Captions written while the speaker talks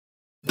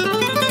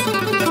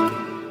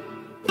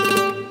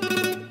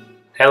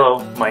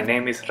Hello, my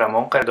name is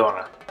Ramon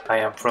Cardona. I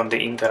am from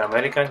the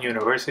Inter-American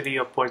University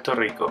of Puerto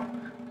Rico.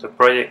 The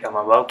project I'm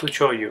about to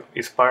show you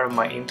is part of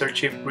my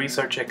internship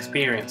research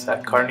experience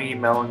at Carnegie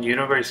Mellon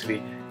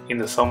University in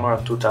the summer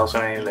of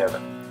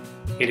 2011.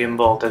 It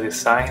involved the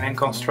design and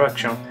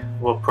construction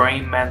of a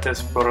praying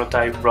mantis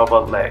prototype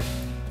robot leg,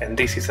 and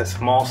this is a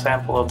small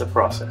sample of the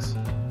process.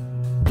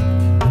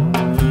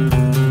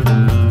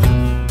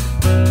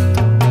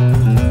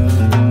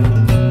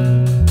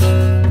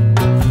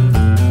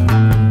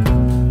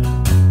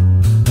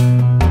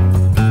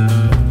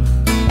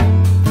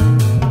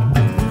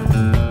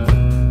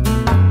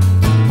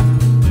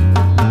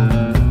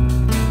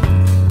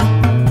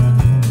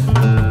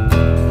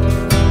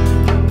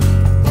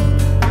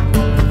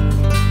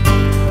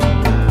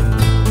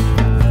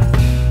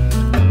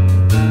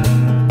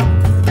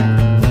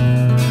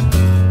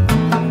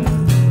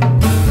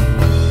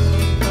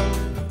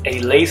 A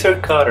laser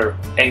cutter,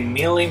 a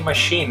milling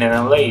machine, and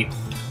a lathe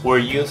were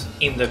used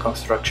in the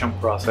construction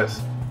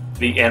process.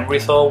 The end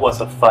result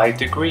was a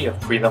 5-degree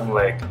of freedom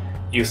leg,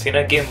 using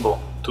a gimbal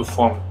to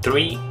form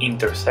 3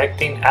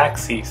 intersecting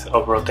axes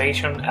of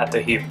rotation at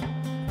the hip.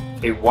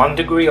 A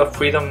 1-degree of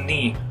freedom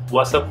knee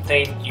was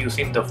obtained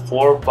using the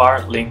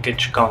 4-bar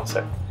linkage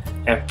concept,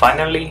 and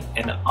finally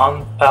an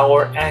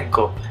unpowered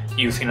ankle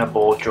using a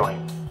ball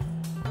joint.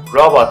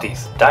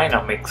 Roboti's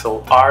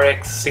Dynamixel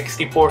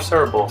RX-64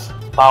 servos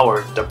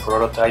powered the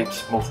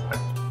prototype's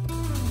movement.